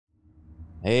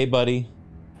Hey, buddy.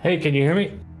 Hey, can you hear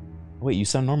me? Wait, you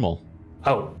sound normal.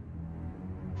 Oh.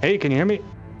 Hey, can you hear me?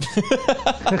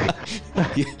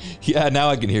 Yeah, now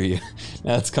I can hear you.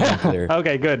 Now it's coming clear.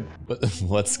 Okay, good.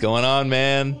 What's going on,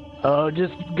 man?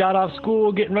 Just got off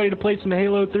school, getting ready to play some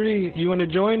Halo 3. You want to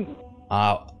join?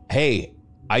 Hey,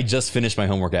 I just finished my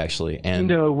homework actually, and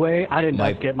no way, I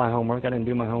didn't get my homework. I didn't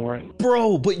do my homework.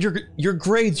 Bro, but your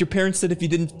grades. Your parents said if you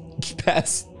didn't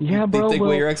pass, yeah, they bro, take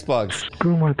away your Xbox.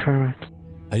 Screw my parents.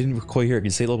 I didn't quite hear it. Can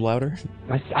you say it a little louder?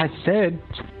 I said,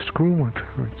 screw my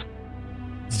parents.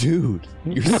 Dude,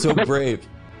 you're so brave.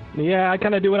 Yeah, I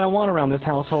kind of do what I want around this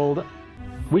household.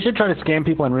 We should try to scam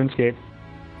people in RuneScape.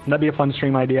 That'd be a fun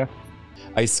stream idea.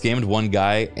 I scammed one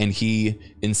guy, and he,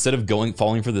 instead of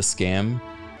falling for the scam...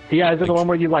 Yeah, is it the one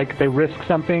where you, like, they risk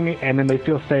something, and then they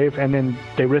feel safe, and then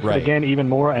they risk it again even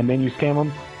more, and then you scam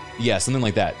them? Yeah, something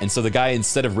like that. And so the guy,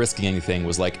 instead of risking anything,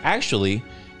 was like, actually,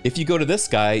 if you go to this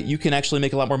guy, you can actually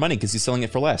make a lot more money because he's selling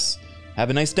it for less. Have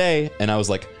a nice day. And I was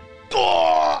like,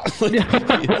 oh!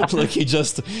 like he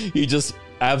just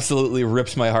absolutely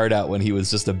ripped my heart out when he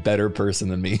was just a better person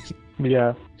than me.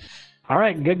 Yeah. All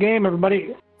right, good game,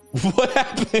 everybody. What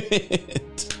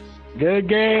happened? Good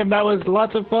game. That was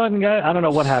lots of fun, guys. I don't know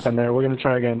what happened there. We're gonna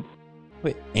try again.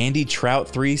 Wait, Andy Trout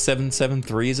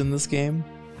 3773 is in this game?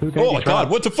 Who's oh my God!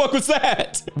 What the fuck was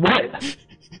that? What?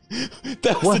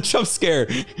 That was a jump scare.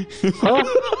 Huh?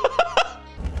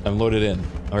 I'm loaded in.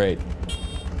 All right.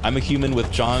 I'm a human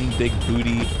with John, Big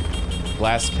Booty,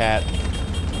 Glass Cat,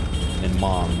 and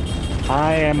Mom.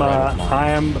 I am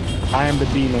the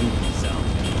demon.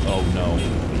 Oh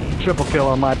no. Triple kill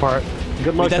on my part.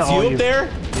 Good luck to all you. That's you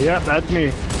up there? Yep, that's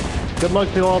me. Good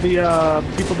luck to all the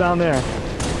people down there.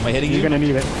 Am I hitting you? You're gonna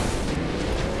need it.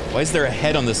 Why is there a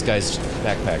head on this guy's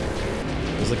backpack?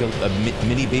 There's like a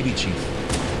mini baby chief.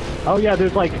 Oh yeah,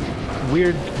 there's like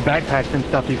weird backpacks and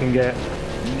stuff you can get.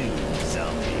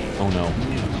 Oh no.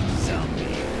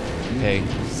 Hey,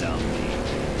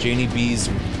 Janie B's,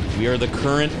 we are the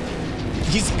current.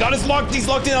 He's got us locked. He's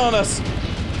locked in on us.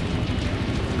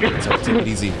 Sorry, take it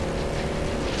easy.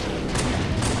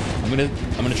 I'm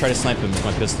gonna try to snipe him with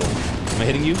my pistol. Am I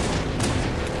hitting you?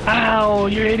 Ow!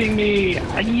 You're hitting me.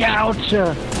 Ouch!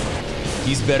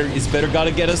 He's better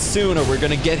gotta get us soon, or we're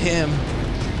gonna get him.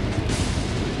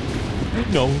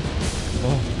 No.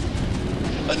 Oh.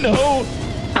 No.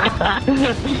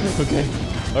 Okay.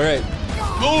 All right.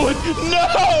 Oh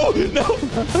no! No!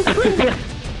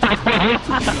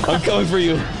 I'm coming for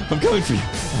you. I'm coming for you.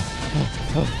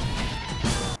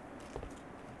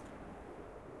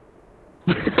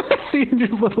 See you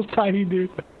little tiny dude.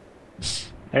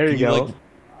 There you go. Like,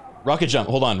 rocket jump.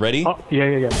 Hold on. Ready? Oh,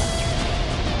 yeah.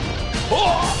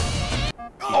 Oh!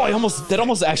 Oh, that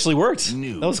almost actually worked.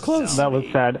 That was close. That was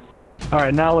sad. All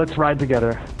right, now let's ride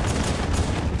together.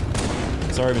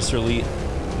 Sorry, Mr. Elite.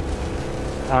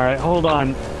 All right, hold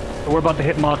on. We're about to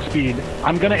hit Mach speed.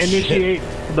 I'm gonna initiate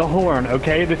the horn,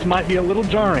 okay? This might be a little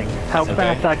jarring, how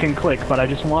fast I can click, but I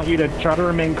just want you to try to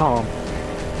remain calm.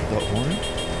 The horn?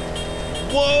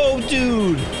 Whoa,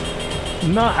 dude!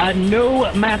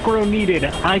 No macro needed.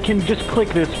 I can just click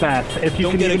this fast, if you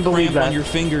can even believe that. Don't get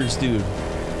a cramp on your fingers, dude.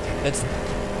 That's...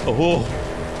 Oh.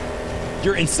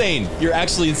 You're insane. You're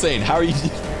actually insane. How are you...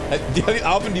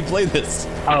 How often do you play this?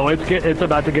 Oh, it's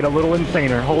about to get a little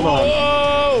insaner. Hold on.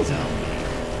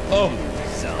 Whoa!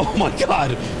 Oh my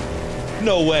God!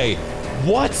 No way!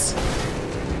 What?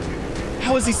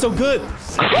 How is he so good?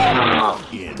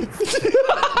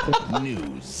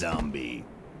 New zombie.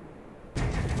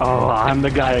 Oh, I'm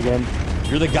the guy again.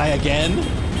 You're the guy again?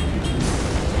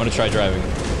 I'm gonna try driving.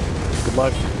 Good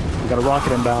luck. We got a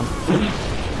rocket inbound.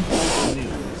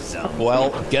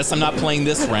 Well, guess I'm not playing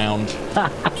this round.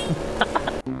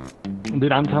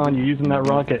 Dude, I'm telling you, using that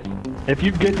rocket. If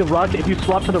you get the rocket, if you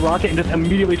swap to the rocket and just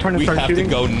immediately turn and start shooting.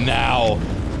 We have to go now.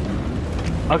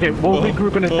 Okay, we'll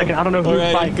regroup in a second. I don't know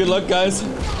who's bike. Good luck, guys.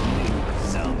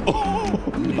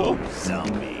 No.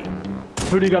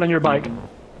 Who do you got on your bike?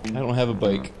 I don't have a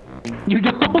bike. You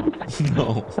don't?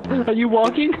 No. Are you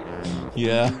walking?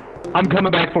 Yeah. I'm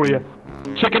coming back for you.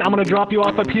 Chicken, I'm gonna drop you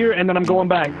off up here, and then I'm going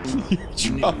back.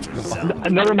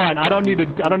 Never mind. I don't need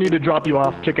to drop you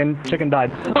off. Chicken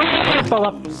died. Oh, fell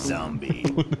up. Zombie.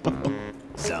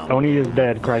 Tony is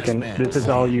dead, Criken. This is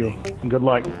all you. Good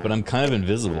luck. But I'm kind of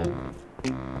invisible.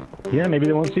 Yeah, maybe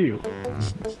they won't see you.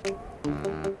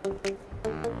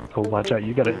 Oh, watch out!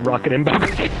 You got a rocket inbound.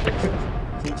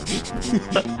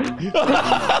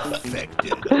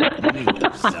 Infected.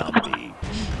 New zombie.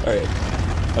 All right.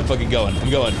 I'm fucking going. I'm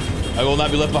going. I will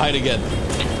not be left behind again.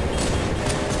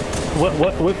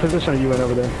 What position are you in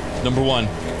over there? Number 1.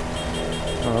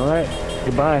 All right.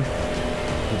 Goodbye.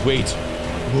 Wait.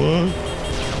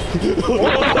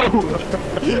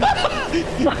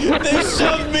 They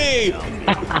shoved me!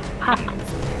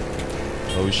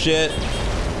 Oh shit.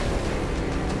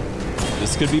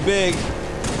 This could be big.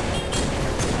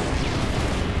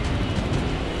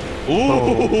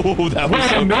 Ooh, that was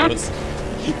so close.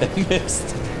 I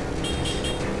missed.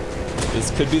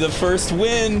 This could be the first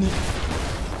win.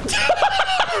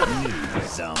 New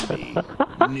zombie.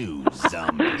 New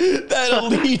zombie. That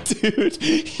elite dude,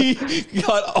 he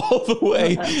got all the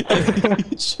way and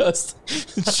he just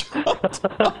jumped.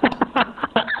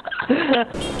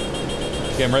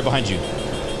 Okay, I'm right behind you.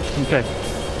 Okay.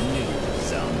 New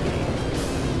zombie.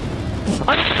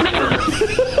 I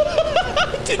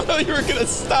didn't know you were gonna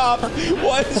stop.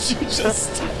 Why did you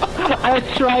just stop? I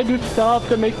tried to stop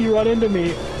to make you run into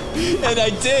me. And I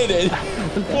did it.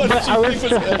 What did you think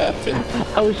was gonna happen?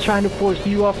 I was trying to force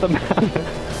you off the map.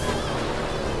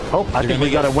 Oh, I think we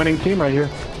got a winning team right here.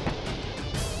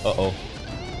 Uh-oh.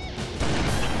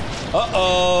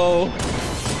 Uh-oh.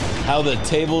 How the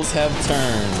tables have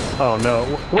turned. Oh no.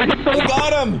 We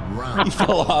got him! He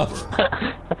fell off.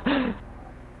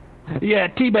 Yeah,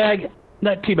 teabag.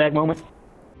 That teabag moment.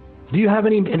 Do you have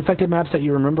any infected maps that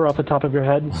you remember off the top of your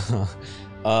head?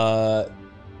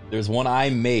 There's one I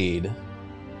made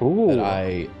that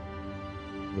I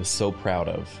was so proud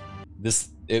of.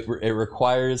 It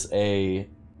requires a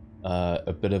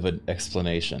bit of an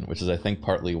explanation, which is I think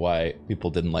partly why people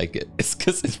didn't like it. It's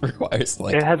because it requires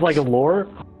like it has like a lore.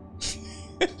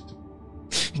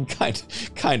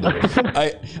 kind of.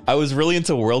 I was really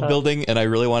into world building and I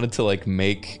really wanted to like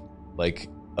make like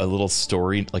a little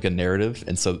story, like a narrative,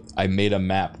 and so I made a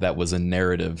map that was a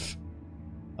narrative.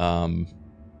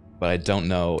 But I don't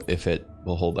know if it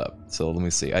will hold up. So let me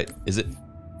see.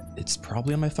 It's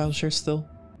probably on my file share still.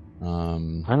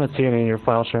 I'm not seeing any in your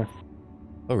file share.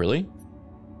 Oh really?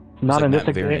 Not in this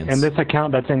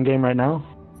account that's in game right now.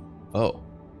 Oh.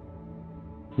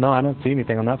 No, I don't see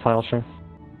anything on that file share.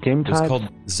 Game type? It's called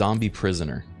Zombie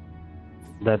Prisoner.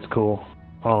 That's cool.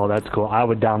 Oh, that's cool. I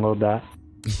would download that.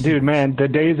 Dude, man, the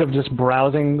days of just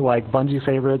browsing like Bungie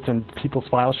favorites and people's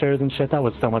file shares and shit, that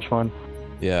was so much fun.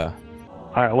 Yeah.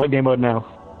 Alright, what game mode now?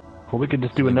 Well, we could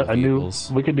just do a new...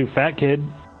 We could do Fat Kid.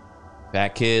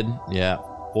 Fat Kid, yeah.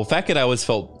 Well, Fat Kid I always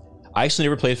felt... I actually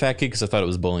never played Fat Kid because I thought it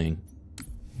was bullying.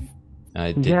 And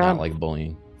I did not like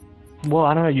bullying. Well,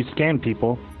 I don't know, you scam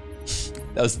people.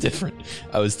 That was different.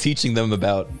 I was teaching them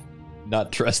about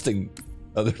not trusting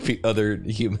other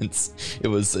humans. It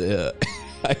was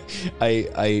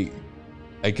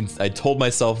I told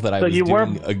myself that I was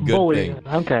doing a good thing.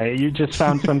 Okay, you just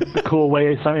found some cool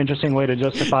way, some interesting way to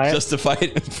justify it. Justify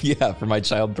it, yeah, for my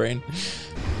child brain.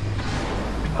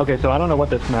 Okay, so I don't know what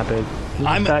this map is.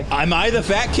 Am I the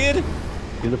fat kid?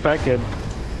 You're the fat kid.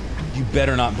 You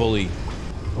better not bully.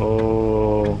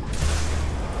 Oh.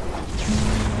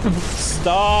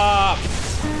 Stop!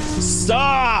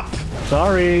 Stop!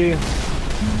 Sorry.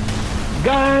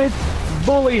 Guys,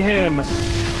 bully him.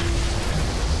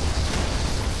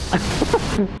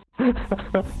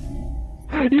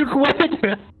 You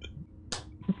quit.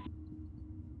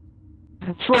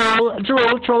 Troll.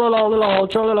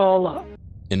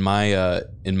 In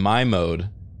my mode,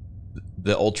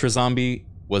 the ultra zombie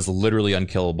was literally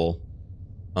unkillable,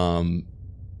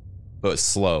 but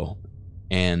slow,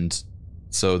 and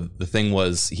so the thing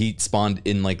was he spawned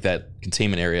in like that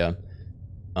containment area,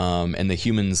 and the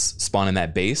humans spawn in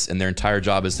that base, and their entire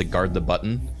job is to guard the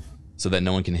button so that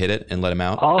no one can hit it and let him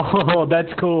out. Oh,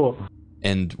 that's cool.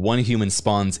 And one human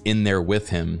spawns in there with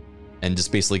him and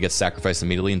just basically gets sacrificed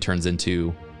immediately and turns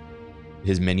into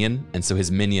his minion, and so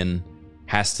his minion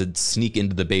has to sneak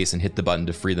into the base and hit the button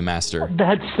to free the master.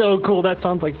 That's so cool. That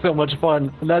sounds like so much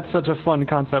fun. That's such a fun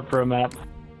concept for a map.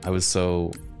 I was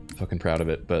so fucking proud of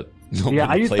it, but yeah,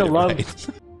 I used to love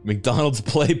McDonald's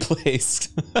play place.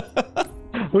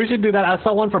 We should do that. I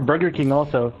saw one for Burger King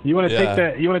also. You want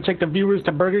to take the viewers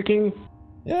to Burger King?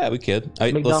 Yeah, we could.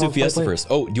 Let's do Fiesta first.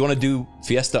 Oh, do you want to do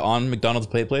Fiesta on McDonald's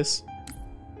play place?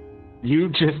 You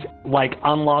just like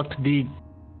unlocked the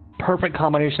perfect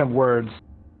combination of words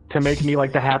to make me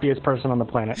like the happiest person on the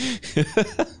planet.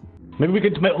 Maybe we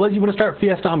could. You want to start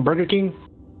Fiesta on Burger King?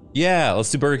 Yeah, let's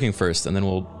do Burger King first, and then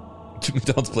we'll do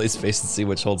McDonald's place face and see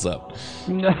which holds up.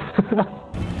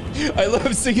 I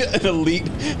love seeing an elite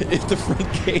at the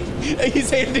front gate. He's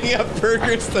handing out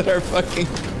burgers that are fucking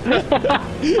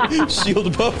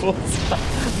shield bubbles.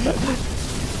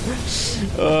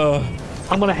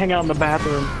 I'm gonna hang out in the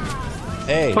bathroom.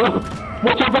 Hey.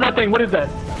 Watch out for that thing. What is that?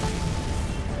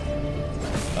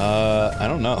 I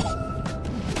don't know.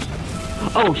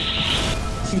 Oh,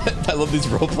 I love these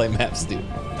roleplay maps, dude.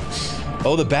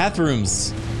 Oh, the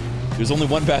bathrooms. There's only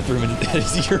one bathroom and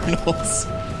it's urinals.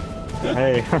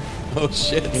 Hey. Oh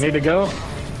shit. You need to go?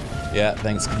 Yeah,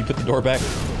 thanks. Can you put the door back?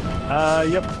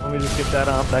 Yep. Let me just get that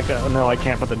off. No, I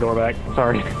can't put the door back.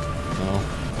 Sorry. No.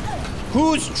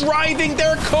 Who's driving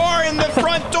their car in the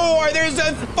front door? There's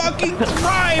a fucking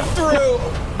drive-through.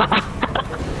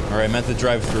 All right, I'm at the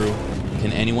drive-through.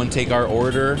 Can anyone take our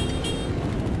order?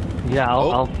 Yeah,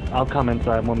 I'll come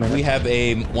inside 1 minute. We have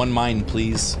one mine,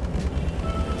 please.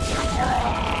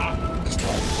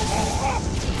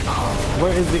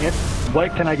 Where is the?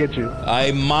 What can I get you?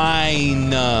 I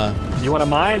mine. You want a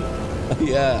mine?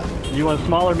 Yeah. You want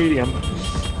small or medium?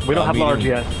 We don't have medium. large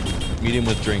yet. Medium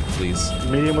with drink, please.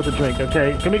 Medium with a drink.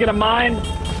 Okay. Can we get a mine?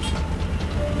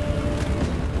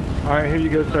 All right, here you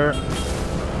go, sir.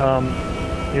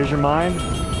 Here's your mine.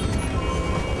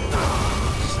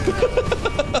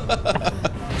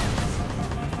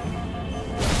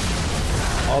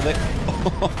 All that.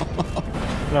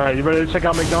 All right, you ready to check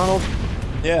out McDonald's?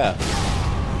 Yeah.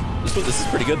 This is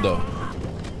pretty good though.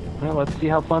 Well, let's see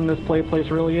how fun this place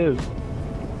really is.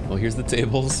 Well, here's the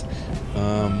tables.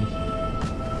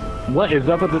 What is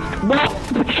up with this?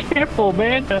 Whoa! Be careful,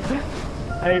 man.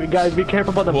 Hey, guys, be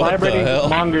careful about the What the vibrating hell?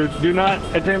 mongoose. Do not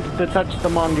attempt to touch the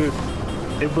mongoose.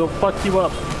 It will fuck you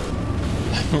up.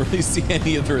 I don't really see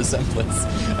any of the resemblance.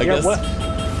 I Yeah, guess what?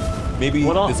 maybe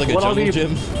What all- it's like a what all do jungle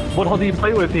you- gym. What all do you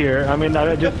play with here? I mean,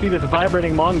 I just see this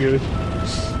vibrating mongoose.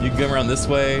 You can go around this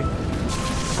way.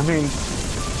 I mean,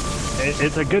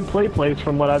 it's a good play place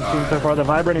from what I've seen so far. The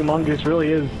vibrating mongoose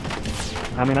really is.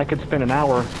 I mean, I could spend an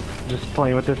hour just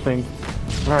playing with this thing.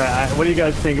 All right, what do you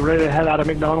guys think? Ready to head out of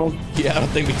McDonald's? Yeah, I don't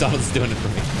think McDonald's is doing it for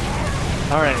me.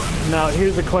 All right, now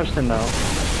here's the question though.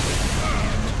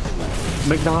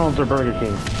 McDonald's or Burger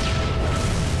King?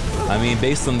 I mean,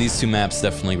 based on these two maps,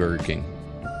 definitely Burger King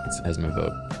has my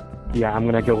vote. Yeah, I'm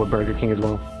gonna go with Burger King as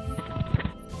well.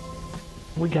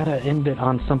 We gotta end it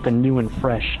on something new and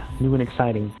fresh, new and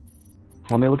exciting.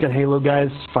 Let me look at Halo, guys.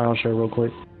 File share real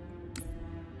quick.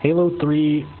 Halo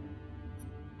 3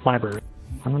 library.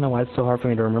 I don't know why it's so hard for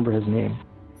me to remember his name.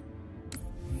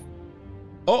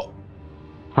 Oh,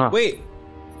 Huh. wait!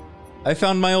 I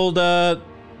found my old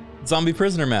zombie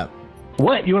prisoner map.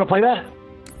 What? You wanna play that?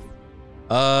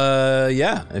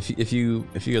 Yeah. If you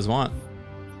guys want.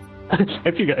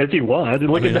 if you want.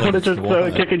 Look at that, it's just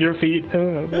want. kicking your feet.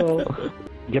 Well.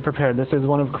 Get prepared. This is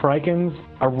one of Criken's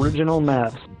original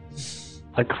maps.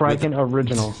 A Criken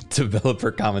original.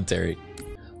 Developer commentary.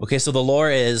 Okay, so the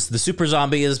lore is the super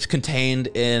zombie is contained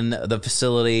in the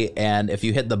facility, and if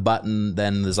you hit the button,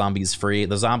 then the zombie's free.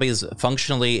 The zombie is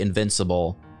functionally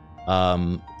invincible,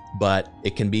 but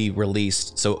it can be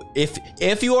released. So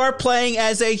if you are playing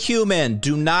as a human,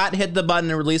 do not hit the button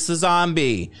and release the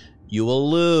zombie. You will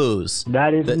lose.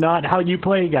 That is not how you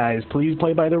play, guys. Please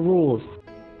play by the rules.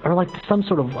 Or like some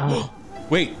sort of...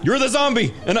 Wait, you're the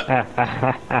zombie! And I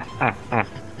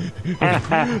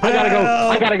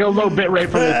gotta go low bit rate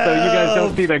for this so you guys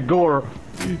don't see the gore.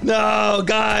 no,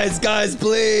 guys,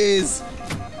 please!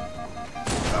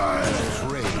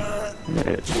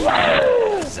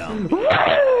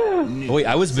 Oh, wait,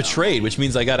 I was betrayed, which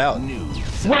means I got out.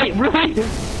 Wait, really?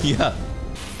 Yeah.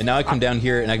 And now I come down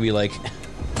here and I can be like,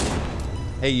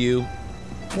 hey, you.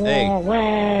 Hey.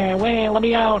 Wait, let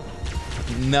me out.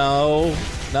 No.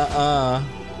 Nuh-uh.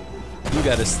 You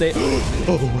gotta stay.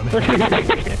 Come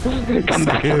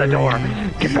back to the door.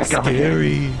 Get back out here.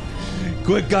 Scary.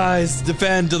 Quick, guys,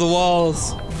 defend to the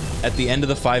walls. At the end of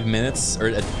the 5 minutes,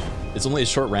 it's only a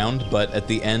short round, but at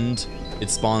the end, it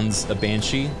spawns a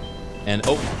banshee. And,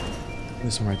 oh,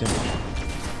 this one right there.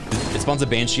 It spawns a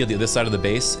banshee on the other side of the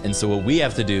base, and so what we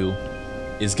have to do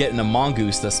is get in a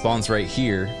mongoose that spawns right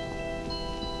here,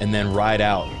 and then ride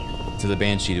out to the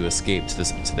banshee to escape to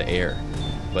the air.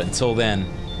 But until then,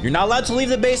 you're not allowed to leave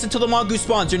the base until the mongoose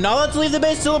spawns. You're not allowed to leave the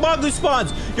base until the mongoose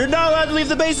spawns. You're not allowed to leave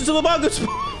the base until the mongoose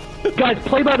spawns. Guys,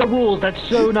 play by the rules. That's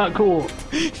so not cool.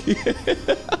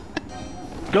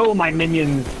 Go, my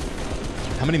minions.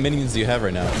 How many minions do you have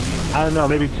right now? I don't know,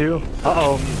 maybe 2.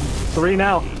 Uh-oh. 3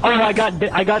 now. Oh, I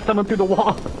got someone through the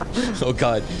wall. Oh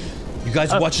God. You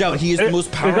guys watch out. He is the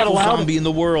most that powerful allowed? zombie in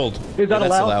the world. Is that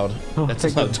allowed? That's allowed. Oh, That's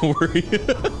thank allowed. Don't worry.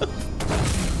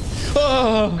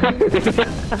 Oh.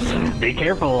 Be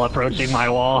careful approaching my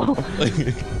wall.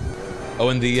 Oh,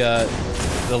 and the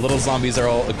little zombies are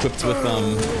all equipped with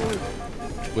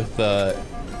what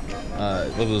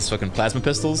are those fucking plasma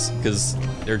pistols? Because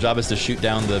their job is to shoot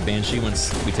down the banshee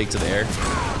once we take to the air,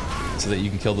 so that you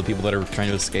can kill the people that are trying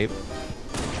to escape.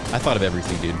 I thought of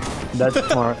everything, dude. That's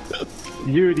smart.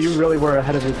 You really were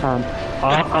ahead of your time.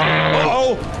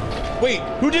 Oh! Wait,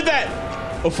 who did that?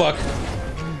 Oh fuck,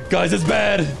 guys, it's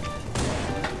bad.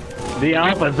 The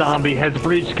alpha zombie has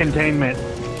breached containment.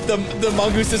 The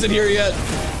mongoose isn't here yet.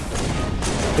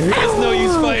 There's no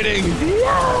use fighting.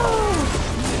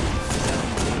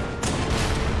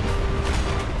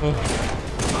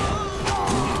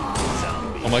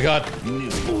 Oh my god.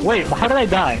 Wait, how did I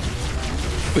die?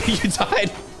 You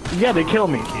died. Yeah, they killed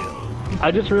me.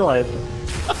 I just realized.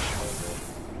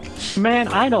 Man,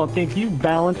 I don't think you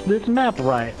balanced this map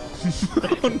right.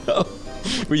 Oh no.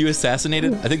 Were you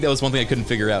assassinated? I think that was one thing I couldn't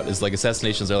figure out, is like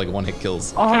assassinations are like one-hit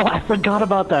kills. Oh, I forgot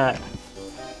about that.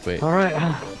 Wait. All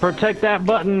right, protect that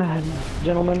button,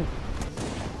 gentlemen.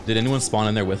 Did anyone spawn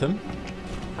in there with him?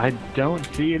 I don't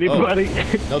see anybody.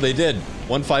 Oh. No, they did.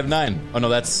 159. Oh no,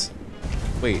 that's...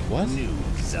 Wait, what? New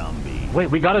zombie.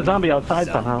 Wait, we got a zombie outside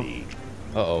somehow.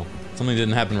 Uh-oh. Something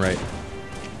didn't happen right.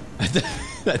 I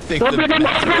think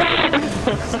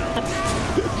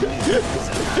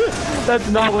That's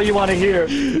not what you want to hear.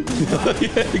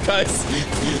 Yeah, guys,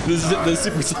 the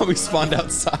super zombie spawned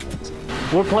outside.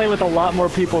 We're playing with a lot more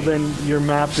people than your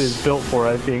map is built for,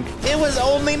 I think. It was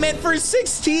only meant for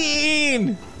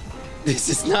 16! This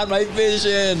is not my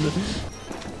vision.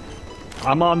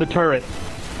 I'm on the turret.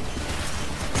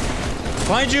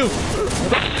 Find you!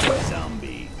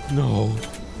 Zombie. No.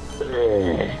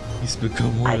 He's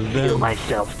become one of them.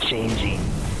 myself changing.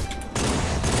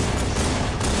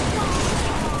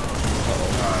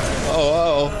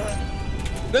 Oh.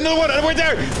 Another one right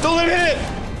there! Don't let him hit it!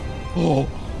 Oh,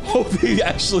 they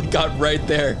actually got right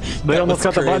there. They almost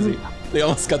got the button? They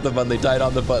almost got the button. They died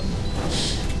on the button.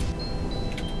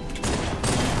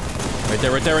 Right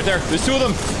there. There's two of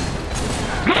them.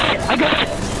 I got it!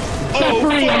 Oh,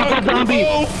 fuck! Zombie.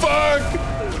 Oh, fuck!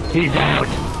 He's out.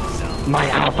 My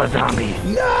alpha zombie.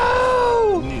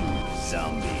 No! New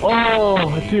zombie.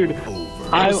 Oh, dude.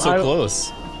 That was so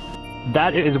close.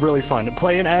 That is really fun.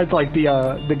 Playing as like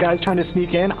the guys trying to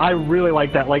sneak in, I really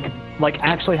like that. Like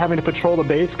actually having to patrol the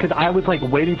base, because I was like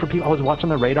waiting for people. I was watching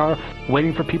the radar,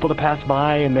 waiting for people to pass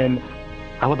by, and then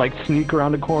I would like sneak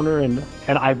around the corner, and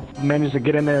I managed to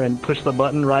get in there and push the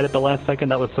button right at the last second.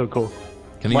 That was so cool.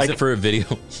 Can I use it for a video?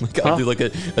 Like I'll do like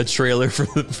a trailer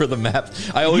for the map.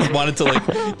 I always wanted to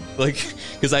like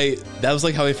because that was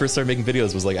like how I first started making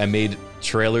videos, was like I made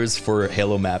trailers for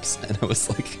Halo maps, and I was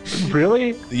like,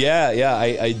 really? Yeah.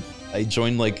 I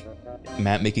joined like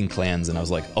map making clans, and I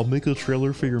was like, I'll make a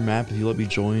trailer for your map if you let me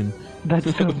join.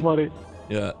 That's so funny.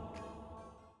 Yeah.